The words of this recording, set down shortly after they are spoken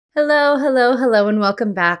Hello, hello, hello, and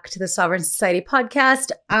welcome back to the Sovereign Society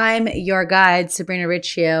podcast. I'm your guide, Sabrina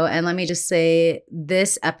Riccio, and let me just say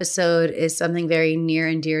this episode is something very near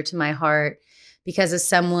and dear to my heart because as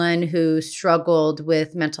someone who struggled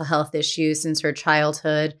with mental health issues since her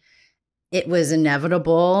childhood, it was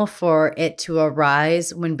inevitable for it to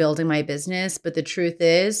arise when building my business. But the truth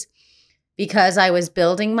is, because I was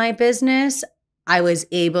building my business, I was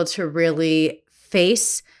able to really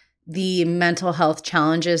face the mental health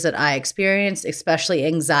challenges that I experienced, especially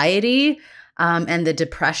anxiety and the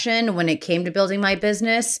depression when it came to building my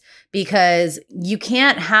business, because you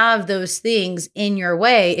can't have those things in your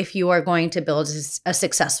way if you are going to build a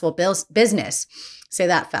successful business. Say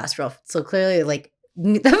that fast, real. So clearly, like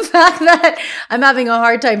the fact that I'm having a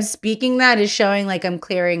hard time speaking that is showing like I'm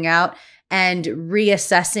clearing out and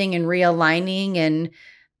reassessing and realigning and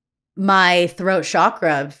my throat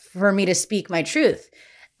chakra for me to speak my truth.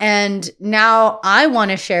 And now I want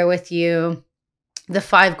to share with you the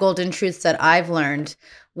 5 golden truths that I've learned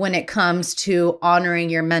when it comes to honoring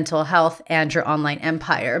your mental health and your online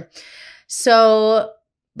empire. So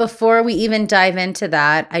before we even dive into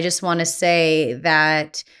that, I just want to say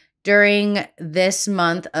that during this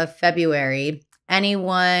month of February,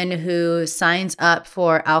 anyone who signs up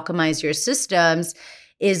for Alchemize Your Systems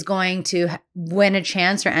is going to win a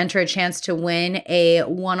chance or enter a chance to win a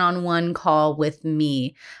one-on-one call with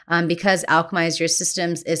me. Because Alchemize Your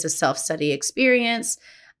Systems is a self-study experience,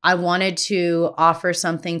 I wanted to offer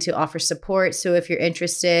something to offer support. So if you're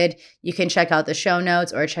interested, you can check out the show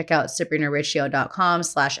notes or check out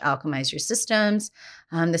sabrinariccio.com/alchemize your systems.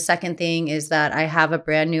 The second thing is that I have a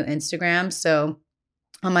brand new Instagram. So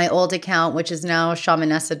on my old account, which is now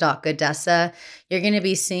shamanessa.goodessa, you're going to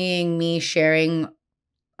be seeing me sharing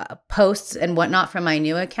posts and whatnot from my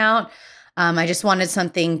new account. I just wanted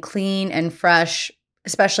something clean and fresh,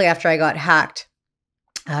 especially after I got hacked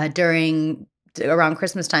around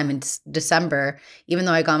Christmas time in December. Even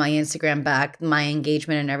though I got my Instagram back, my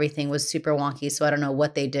engagement and everything was super wonky. So I don't know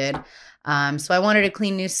what they did. So I wanted a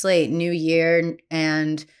clean new slate, new year,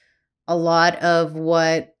 and a lot of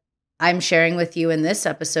what I'm sharing with you in this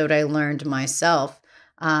episode, I learned myself,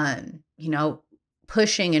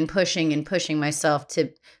 pushing and pushing and pushing myself to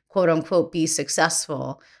quote unquote be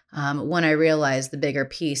successful. When I realized the bigger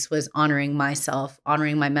piece was honoring myself,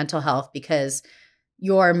 honoring my mental health, because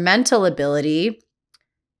your mental ability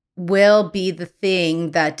will be the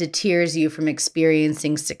thing that deters you from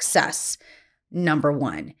experiencing success. Number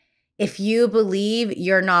one, if you believe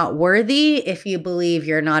you're not worthy, if you believe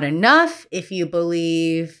you're not enough, if you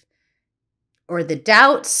believe, or the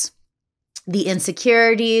doubts, the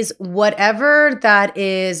insecurities, whatever that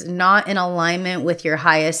is not in alignment with your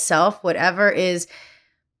highest self, whatever is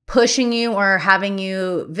pushing you or having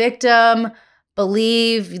you victim,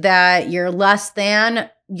 believe that you're less than,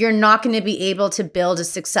 you're not going to be able to build a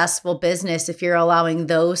successful business if you're allowing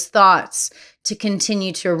those thoughts to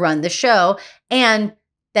continue to run the show and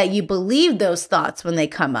that you believe those thoughts when they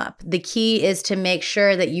come up. The key is to make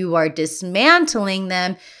sure that you are dismantling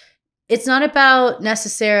them. It's not about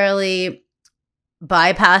necessarily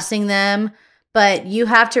bypassing them, but you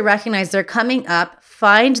have to recognize they're coming up,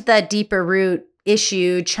 find that deeper root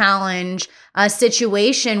issue, challenge, a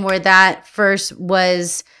situation where that first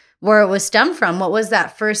was, where it was stemmed from. What was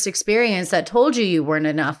that first experience that told you you weren't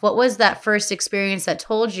enough? What was that first experience that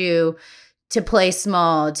told you to play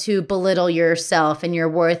small, to belittle yourself and your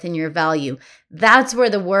worth and your value? That's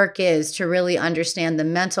where the work is to really understand the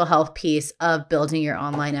mental health piece of building your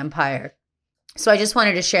online empire. So I just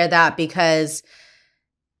wanted to share that because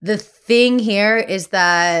the thing here is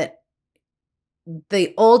that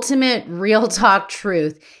the ultimate real talk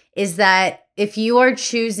truth is that if you are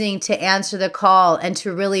choosing to answer the call and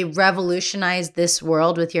to really revolutionize this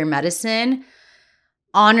world with your medicine,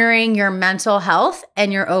 honoring your mental health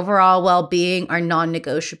and your overall well-being are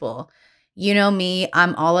non-negotiable. You know me,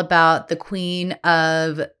 I'm all about the queen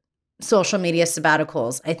of social media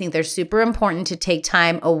sabbaticals. I think they're super important to take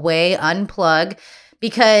time away, unplug,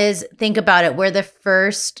 because think about it, we're the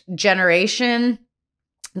first generation,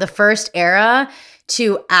 the first era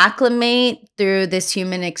to acclimate through this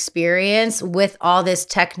human experience with all this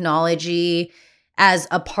technology as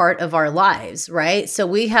a part of our lives, right? So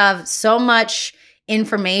we have so much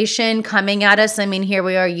information coming at us. I mean, here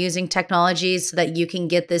we are using technologies so that you can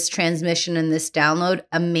get this transmission and this download.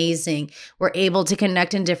 Amazing. We're able to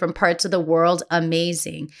connect in different parts of the world.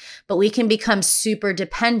 Amazing. But we can become super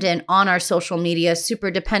dependent on our social media, super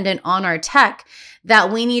dependent on our tech, that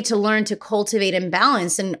we need to learn to cultivate and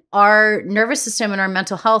balance. And our nervous system and our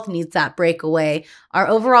mental health needs that break away. Our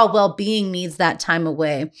overall well-being needs that time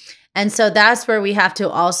away. And so that's where we have to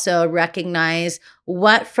also recognize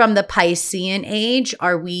what from the Piscean age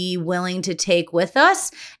are we willing to take with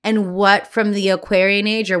us, and what from the Aquarian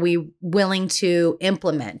age are we willing to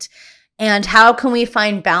implement. And how can we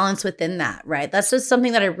find balance within that, right? That's just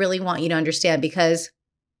something that I really want you to understand, because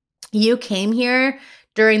you came here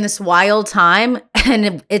during this wild time,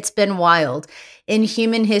 and it's been wild in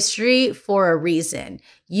human history for a reason.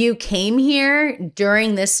 You came here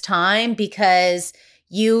during this time because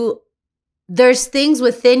there's things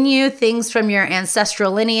within you, things from your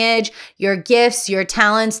ancestral lineage, your gifts, your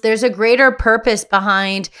talents. There's a greater purpose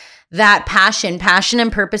behind that passion. Passion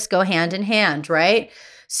and purpose go hand in hand, right?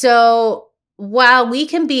 So while we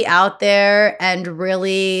can be out there and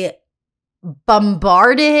really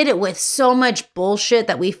bombarded with so much bullshit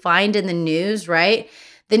that we find in the news, right?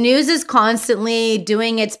 The news is constantly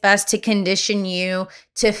doing its best to condition you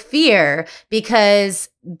to fear, because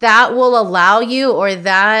that will allow you, or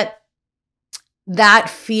that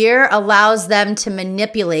fear allows them to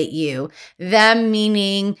manipulate you. Them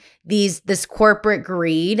meaning this corporate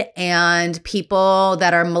greed and people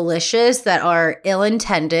that are malicious, that are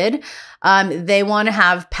ill-intended. They want to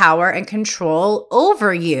have power and control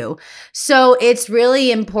over you. So it's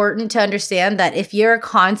really important to understand that if you're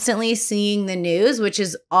constantly seeing the news, which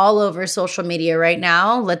is all over social media right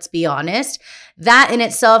now, let's be honest, that in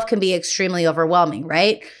itself can be extremely overwhelming,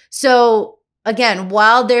 right? So again,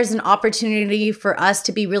 while there's an opportunity for us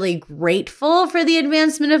to be really grateful for the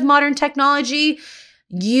advancement of modern technology,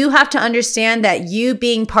 you have to understand that you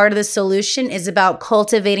being part of the solution is about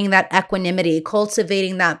cultivating that equanimity,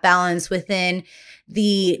 cultivating that balance within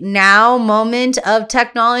the now moment of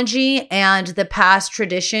technology and the past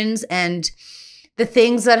traditions, and the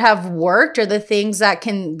things that have worked, or the things that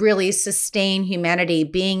can really sustain humanity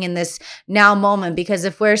being in this now moment. Because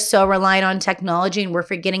if we're so reliant on technology and we're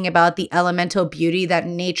forgetting about the elemental beauty that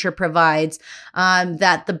nature provides,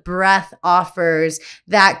 that the breath offers,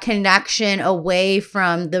 that connection away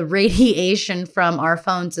from the radiation from our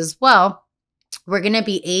phones as well, we're going to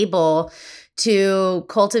be able to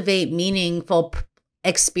cultivate meaningful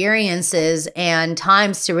experiences and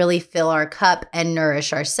times to really fill our cup and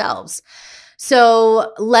nourish ourselves.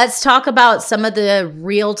 So let's talk about some of the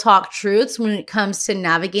real talk truths when it comes to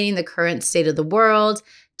navigating the current state of the world,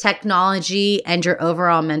 technology, and your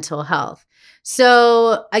overall mental health.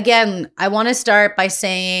 So again, I want to start by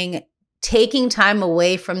saying taking time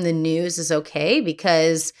away from the news is okay,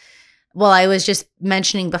 because, well, I was just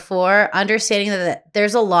mentioning before, understanding that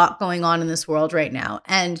there's a lot going on in this world right now,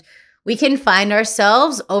 and we can find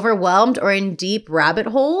ourselves overwhelmed or in deep rabbit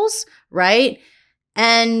holes, right?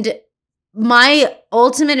 And my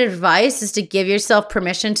ultimate advice is to give yourself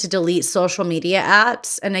permission to delete social media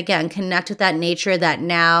apps, and again, connect with that nature, that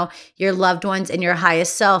now, your loved ones, and your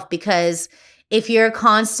highest self. Because if you're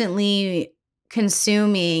constantly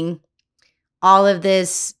consuming all of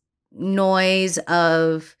this noise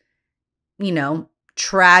of,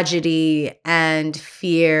 tragedy and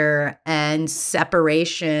fear and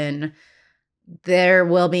separation, there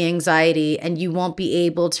will be anxiety, and you won't be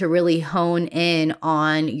able to really hone in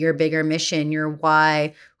on your bigger mission, your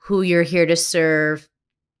why, who you're here to serve,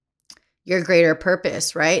 your greater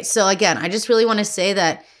purpose, right? So again, I just really want to say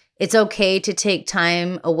that it's okay to take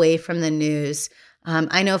time away from the news.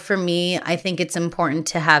 I know for me, I think it's important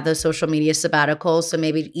to have those social media sabbaticals. So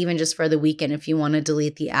maybe even just for the weekend, if you want to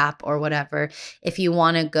delete the app or whatever, if you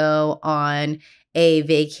want to go on a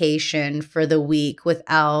vacation for the week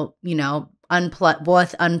without,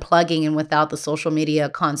 unplugging and without the social media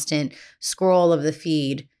constant scroll of the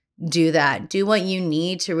feed, do that. Do what you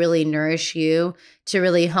need to really nourish you, to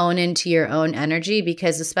really hone into your own energy,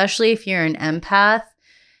 because especially if you're an empath,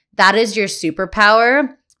 that is your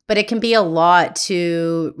superpower, but it can be a lot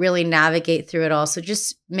to really navigate through it all. So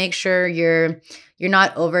just make sure you're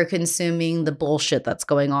not over consuming the bullshit that's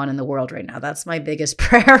going on in the world right now. That's my biggest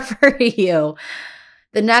prayer for you.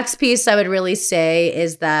 The next piece I would really say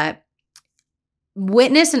is that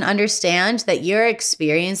witness and understand that your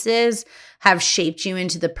experiences have shaped you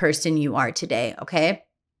into the person you are today, okay?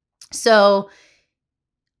 So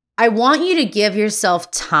I want you to give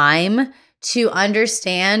yourself time to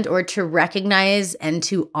understand, or to recognize and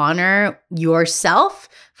to honor yourself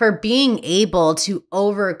for being able to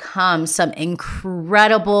overcome some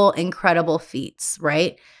incredible feats,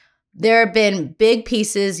 right? There have been big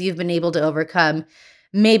pieces you've been able to overcome,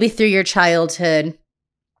 maybe through your childhood,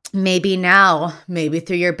 maybe now, maybe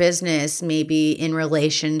through your business, maybe in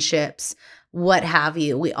relationships, what have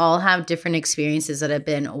you. We all have different experiences that have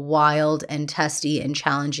been wild and testy and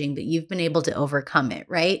challenging, but you've been able to overcome it,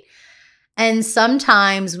 right? And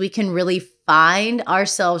sometimes we can really find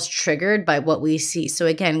ourselves triggered by what we see. So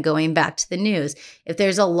again, going back to the news, if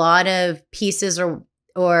there's a lot of pieces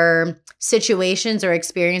or situations or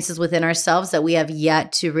experiences within ourselves that we have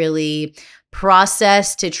yet to really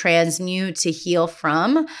process, to transmute, to heal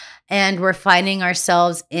from, and we're finding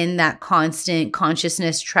ourselves in that constant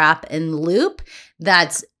consciousness trap and loop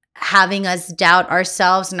that's having us doubt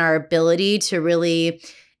ourselves and our ability to really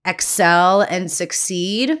excel and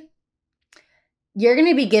succeed, you're going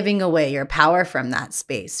to be giving away your power from that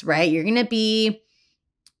space, right? You're going to be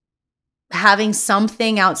having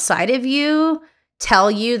something outside of you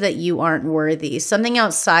tell you that you aren't worthy, something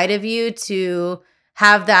outside of you to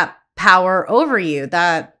have that power over you,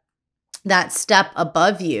 that step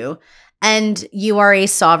above you. And you are a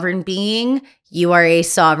sovereign being. You are a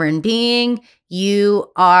sovereign being.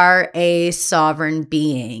 You are a sovereign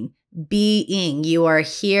being. You are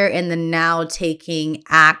here in the now taking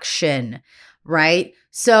action, right?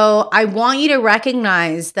 So I want you to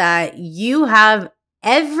recognize that you have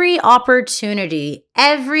every opportunity,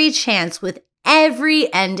 every chance with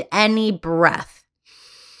every and any breath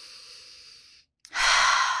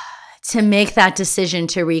to make that decision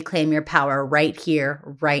to reclaim your power right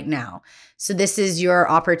here, right now. So this is your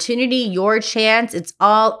opportunity, your chance. It's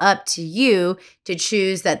all up to you to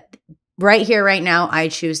choose that right here, right now, I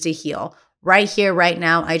choose to heal. Right here, right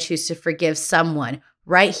now, I choose to forgive someone.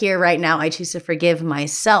 Right here, right now, I choose to forgive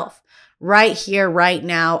myself. Right here, right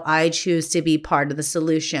now, I choose to be part of the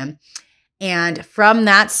solution. And from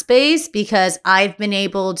that space, because I've been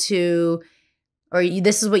able to,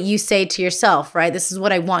 this is what you say to yourself, right? This is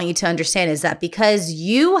what I want you to understand, is that because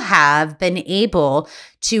you have been able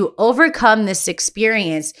to overcome this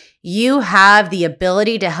experience, you have the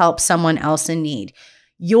ability to help someone else in need.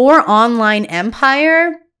 Your online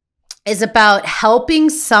empire is about helping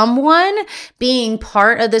someone, being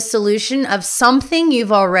part of the solution of something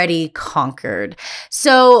you've already conquered.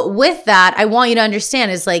 So with that, I want you to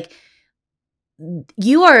understand is like,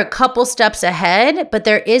 you are a couple steps ahead, but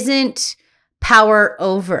there isn't power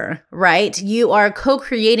over, right? You are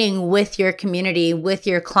co-creating with your community, with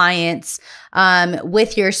your clients,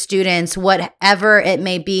 with your students, whatever it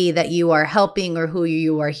may be that you are helping or who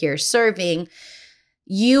you are here serving.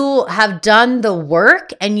 You have done the work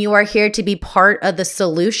and you are here to be part of the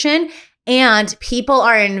solution, and people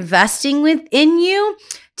are investing within you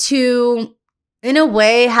to, in a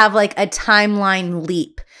way, have like a timeline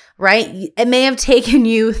leap, right? It may have taken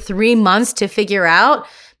you 3 months to figure out,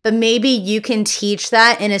 but maybe you can teach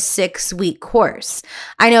that in a 6-week course.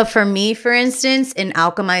 I know for me, for instance, in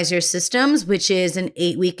Alchemize Your Systems, which is an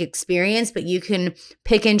 8-week experience, but you can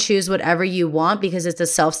pick and choose whatever you want because it's a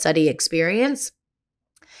self-study experience.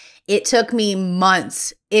 It took me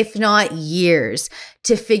months, if not years,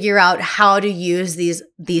 to figure out how to use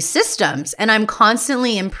these systems. And I'm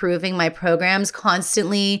constantly improving my programs,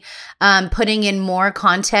 constantly putting in more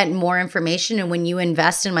content, more information. And when you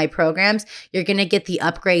invest in my programs, you're going to get the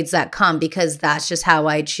upgrades that come, because that's just how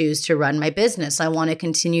I choose to run my business. I want to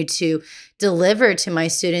continue to deliver to my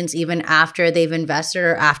students even after they've invested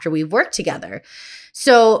or after we've worked together.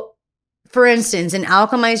 So for instance, in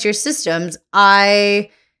Alchemize Your Systems,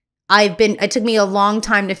 it took me a long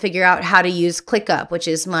time to figure out how to use ClickUp, which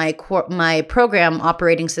is my program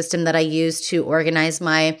operating system that I use to organize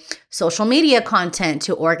my social media content,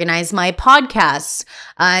 to organize my podcasts,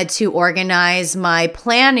 to organize my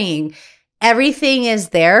planning. Everything is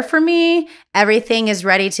there for me. Everything is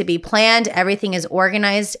ready to be planned. Everything is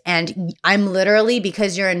organized. And I'm literally,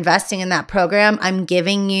 because you're investing in that program, I'm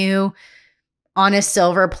giving you on a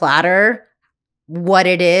silver platter what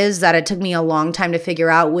it is that it took me a long time to figure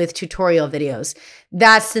out with tutorial videos.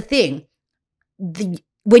 That's the thing.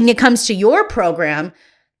 When it comes to your program,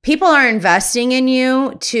 people are investing in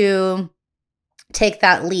you to take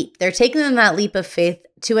that leap. They're taking that leap of faith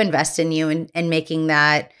to invest in you and making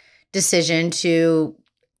that decision to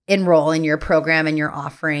enroll in your program and your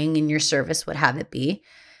offering and your service, what have it be.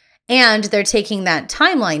 And they're taking that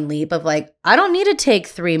timeline leap of like, I don't need to take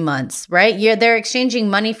 3 months, right? They're exchanging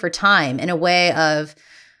money for time in a way of,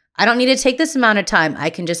 I don't need to take this amount of time. I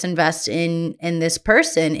can just invest in this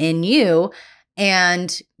person, in you,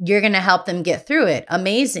 and you're going to help them get through it.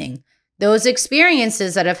 Amazing. Those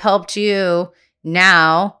experiences that have helped you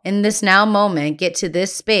now, in this now moment, get to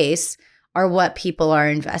this space are what people are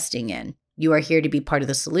investing in. You are here to be part of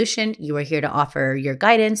the solution. You are here to offer your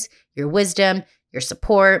guidance, your wisdom, your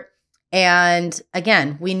support. And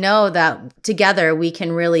again, we know that together we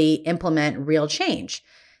can really implement real change.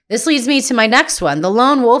 This leads me to my next one. The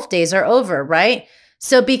lone wolf days are over, right?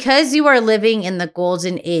 So because you are living in the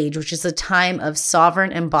golden age, which is a time of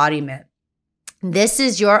sovereign embodiment, This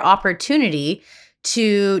is your opportunity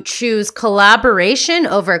to choose collaboration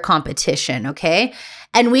over competition, okay?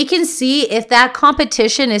 And we can see if that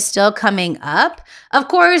competition is still coming up. Of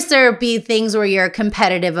course, there'll be things where you're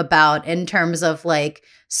competitive about in terms of like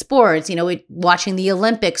sports, watching the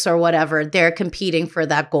Olympics or whatever, they're competing for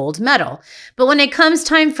that gold medal. But when it comes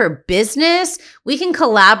time for business, we can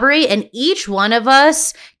collaborate and each one of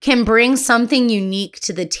us can bring something unique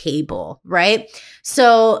to the table, right?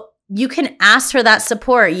 So you can ask for that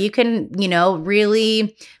support. You can,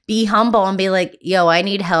 really be humble and be like, yo, I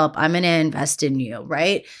need help. I'm going to invest in you,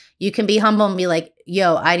 right? You can be humble and be like,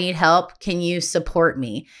 yo, I need help. Can you support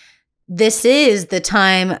me? This is the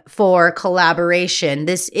time for collaboration.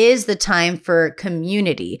 This is the time for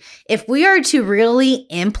community. If we are to really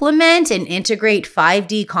implement and integrate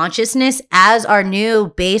 5D consciousness as our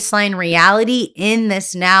new baseline reality in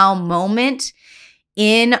this now moment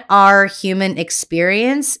in our human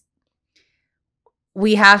experience,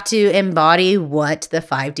 we have to embody what the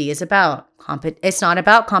 5D is about. It's not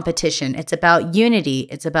about competition. It's about unity.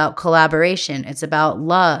 It's about collaboration. It's about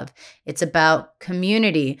love. It's about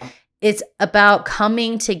community. It's about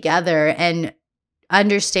coming together and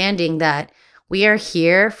understanding that we are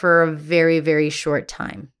here for a very, very short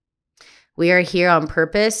time. We are here on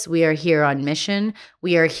purpose. We are here on mission.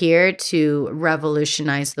 We are here to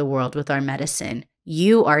revolutionize the world with our medicine.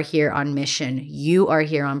 You are here on mission. You are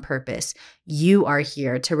here on purpose. You are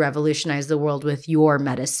here to revolutionize the world with your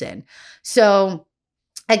medicine. So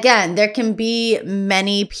again, there can be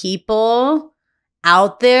many people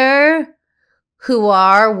out there who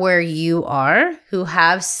are where you are, who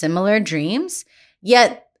have similar dreams,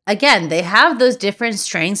 yet again, they have those different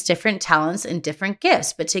strengths, different talents, and different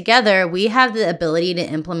gifts. But together, we have the ability to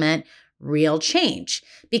implement real change.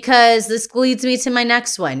 Because this leads me to my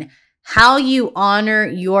next one. How you honor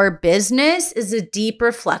your business is a deep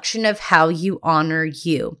reflection of how you honor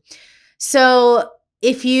you. So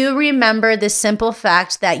if you remember the simple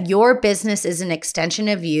fact that your business is an extension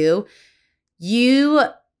of you, you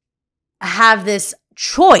have this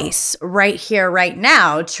choice right here, right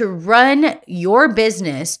now, to run your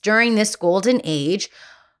business during this golden age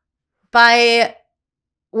by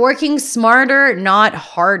working smarter, not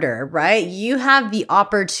harder, right? You have the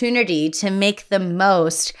opportunity to make the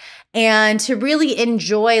most and to really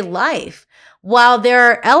enjoy life. While there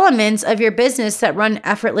are elements of your business that run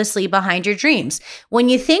effortlessly behind your dreams. When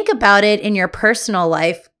you think about it in your personal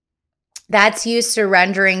life, that's you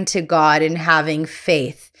surrendering to God and having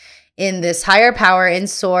faith in this higher power, in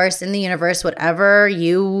source, in the universe, whatever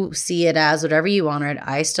you see it as, whatever you honor it.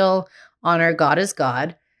 I still honor God as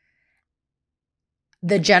God,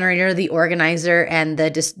 the generator, the organizer, and the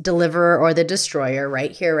deliverer or the destroyer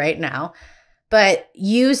right here, right now. But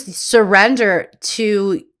you surrender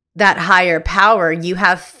to that higher power. You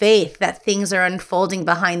have faith that things are unfolding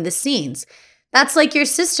behind the scenes. That's like your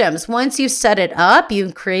systems. Once you set it up,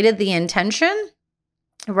 you've created the intention,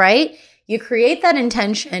 right? You create that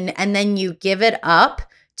intention and then you give it up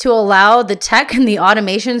to allow the tech and the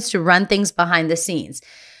automations to run things behind the scenes.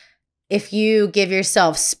 If you give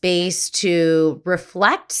yourself space to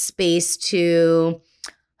reflect, space to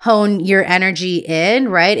hone your energy in,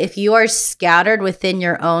 right? If you are scattered within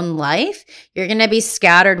your own life, you're going to be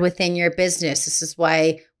scattered within your business. This is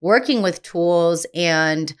why working with tools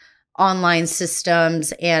and online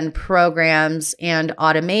systems and programs and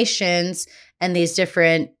automations and these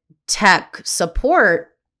different tech support,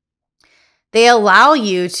 they allow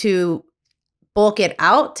you to bulk it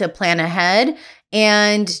out, to plan ahead,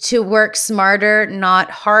 and to work smarter,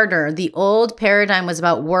 not harder. The old paradigm was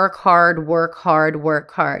about work hard, work hard,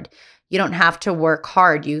 work hard. You don't have to work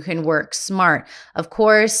hard. You can work smart. Of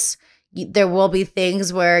course, there will be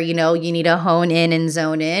things where, you need to hone in and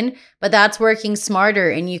zone in, but that's working smarter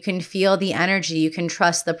and you can feel the energy. You can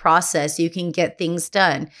trust the process. You can get things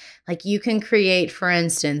done. Like you can create, for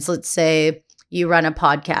instance, let's say you run a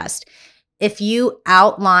podcast. If you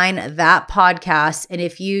outline that podcast and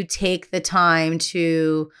if you take the time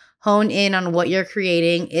to hone in on what you're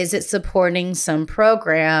creating, is it supporting some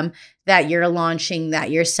program that you're launching, that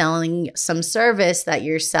you're selling, some service that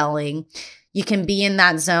you're selling? You can be in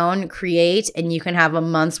that zone, create, and you can have a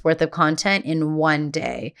month's worth of content in one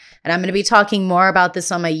day. And I'm going to be talking more about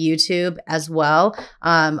this on my YouTube as well,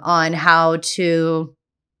 on how to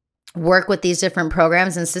work with these different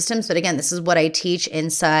programs and systems. But again, this is what I teach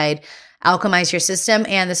inside Alchemize Your System.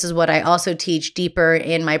 And this is what I also teach deeper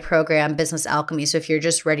in my program, Business Alchemy. So if you're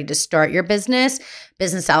just ready to start your business,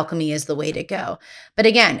 Business Alchemy is the way to go. But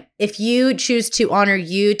again, if you choose to honor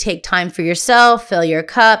you, take time for yourself, fill your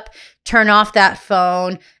cup, turn off that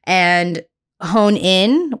phone and hone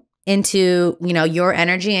in into, your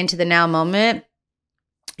energy, into the now moment,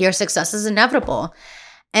 Your success is inevitable.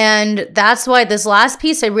 And that's why this last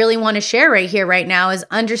piece I really want to share right here, right now, is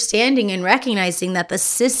understanding and recognizing that the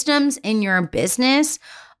systems in your business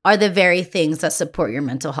are the very things that support your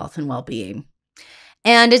mental health and well-being.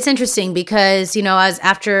 And it's interesting because, as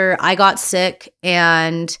after I got sick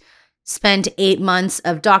and spent 8 months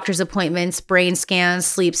of doctor's appointments, brain scans,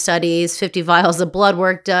 sleep studies, 50 vials of blood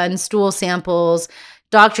work done, stool samples,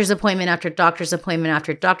 doctor's appointment after doctor's appointment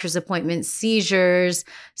after doctor's appointment, seizures,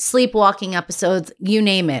 sleepwalking episodes, you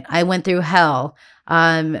name it. I went through hell,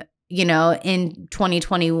 in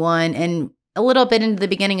 2021 and a little bit into the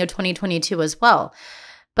beginning of 2022 as well.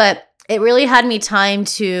 But it really had me time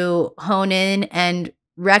to hone in and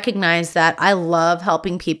recognize that I love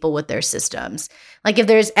helping people with their systems. Like if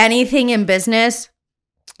there's anything in business,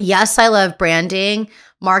 yes, I love branding.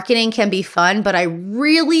 Marketing can be fun, but I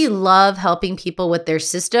really love helping people with their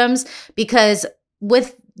systems because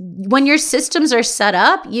when your systems are set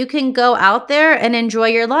up, you can go out there and enjoy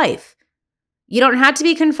your life. You don't have to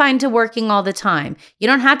be confined to working all the time. You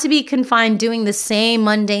don't have to be confined doing the same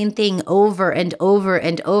mundane thing over and over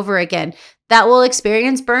and over again. That will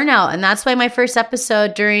experience burnout. And that's why my first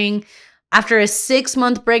episode after a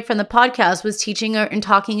 6-month break from the podcast was teaching and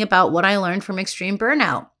talking about what I learned from extreme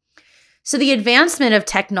burnout. So the advancement of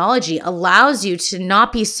technology allows you to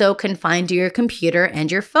not be so confined to your computer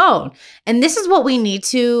and your phone. And this is what we need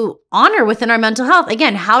to honor within our mental health.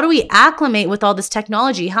 Again, how do we acclimate with all this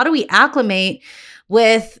technology? How do we acclimate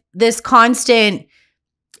with this constant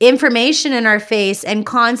information in our face and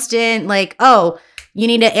constant you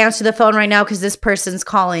need to answer the phone right now because this person's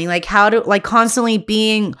calling. Constantly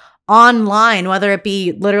being online, whether it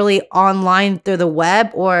be literally online through the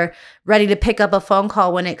web or ready to pick up a phone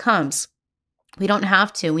call when it comes. We don't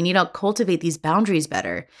have to. We need to cultivate these boundaries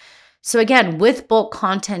better. So again, with bulk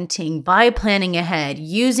contenting, by planning ahead,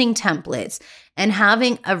 using templates, and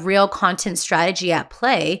having a real content strategy at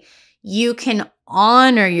play, you can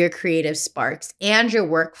honor your creative sparks and your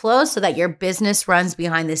workflow so that your business runs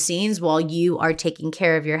behind the scenes while you are taking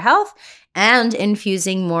care of your health and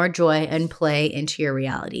infusing more joy and play into your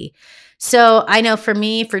reality. So I know for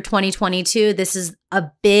me, for 2022, this is a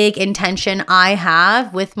big intention I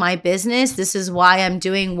have with my business. This is why I'm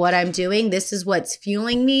doing what I'm doing. This is what's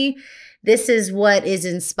fueling me. This is what is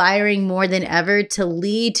inspiring more than ever to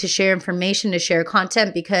lead, to share information, to share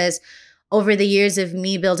content, because over the years of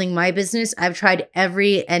me building my business, I've tried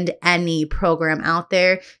every and any program out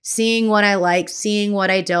there, seeing what I like, seeing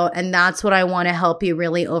what I don't, and that's what I want to help you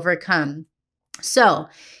really overcome. So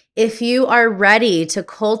if you are ready to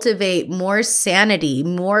cultivate more sanity,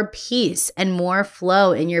 more peace, and more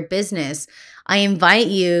flow in your business, I invite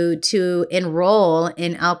you to enroll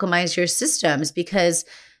in Alchemize Your Systems, because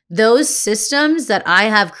those systems that I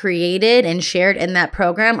have created and shared in that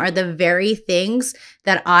program are the very things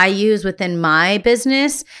that I use within my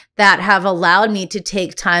business that have allowed me to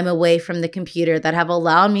take time away from the computer, that have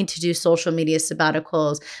allowed me to do social media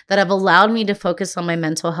sabbaticals, that have allowed me to focus on my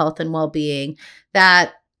mental health and well-being,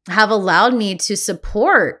 that have allowed me to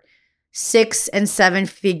support 6- and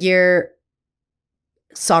 7-figure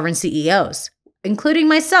sovereign CEOs, including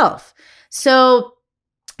myself. So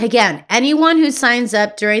again, anyone who signs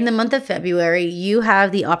up during the month of February, you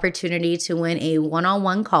have the opportunity to win a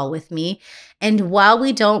one-on-one call with me. And while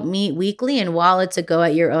we don't meet weekly and while it's a go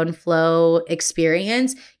at your own flow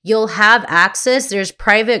experience, you'll have access. There's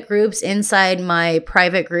private groups inside my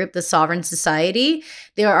private group, the Sovereign Society.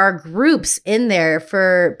 There are groups in there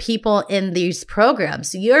for people in these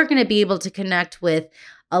programs. So you're going to be able to connect with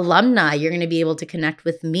alumni. You're going to be able to connect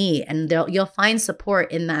with me, and you'll find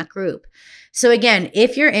support in that group. So again,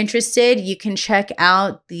 if you're interested, you can check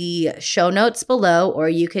out the show notes below, or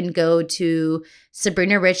you can go to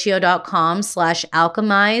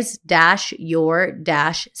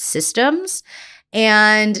sabrinariccio.com/alchemize-your-systems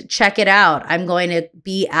and check it out. I'm going to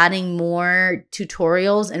be adding more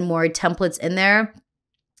tutorials and more templates in there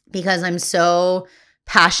because I'm so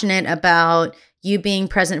passionate about you being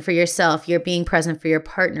present for yourself, you're being present for your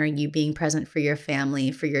partner, you being present for your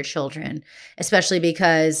family, for your children, especially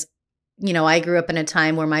because I grew up in a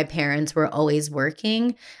time where my parents were always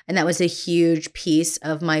working, and that was a huge piece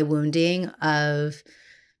of my wounding of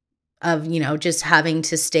just having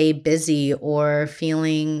to stay busy or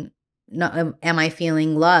feeling, am I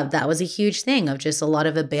feeling loved? That was a huge thing of just a lot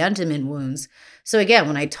of abandonment wounds. So again,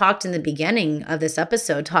 when I talked in the beginning of this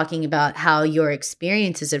episode, talking about how your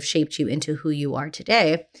experiences have shaped you into who you are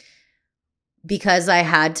today, because I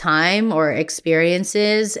had time or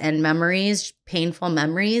experiences and memories, painful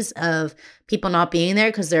memories of people not being there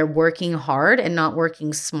because they're working hard and not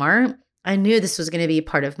working smart, I knew this was going to be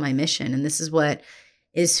part of my mission. And this is what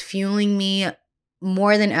is fueling me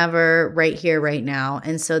more than ever right here, right now.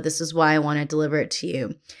 And so this is why I want to deliver it to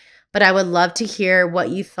you. But I would love to hear what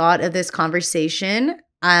you thought of this conversation.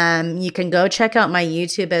 You can go check out my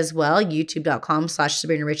YouTube as well,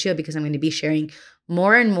 youtube.com/Sabrina Riccio, because I'm going to be sharing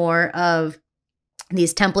more and more of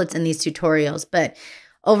these templates and these tutorials. But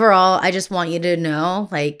overall, I just want you to know,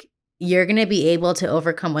 like, you're going to be able to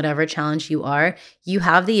overcome whatever challenge you are. You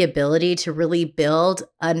have the ability to really build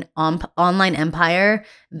an online empire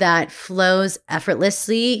that flows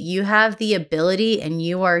effortlessly. You have the ability, and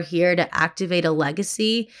you are here to activate a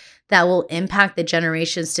legacy that will impact the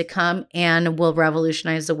generations to come and will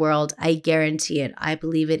revolutionize the world. I guarantee it. I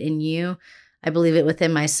believe it in you. I believe it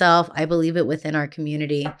within myself. I believe it within our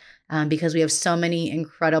community, because we have so many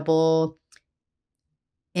incredible,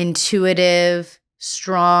 intuitive,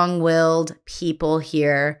 strong-willed people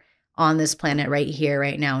here on this planet right here,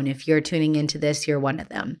 right now. And if you're tuning into this, you're one of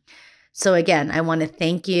them. So again, I want to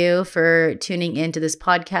thank you for tuning into this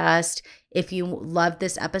podcast. If you loved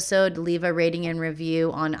this episode, leave a rating and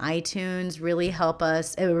review on iTunes. Really help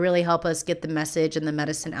us. It would really help us get the message and the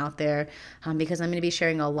medicine out there, because I'm going to be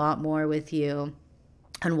sharing a lot more with you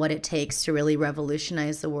on what it takes to really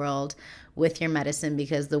revolutionize the world with your medicine,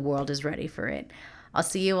 because the world is ready for it. I'll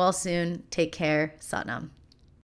see you all soon. Take care. Satnam.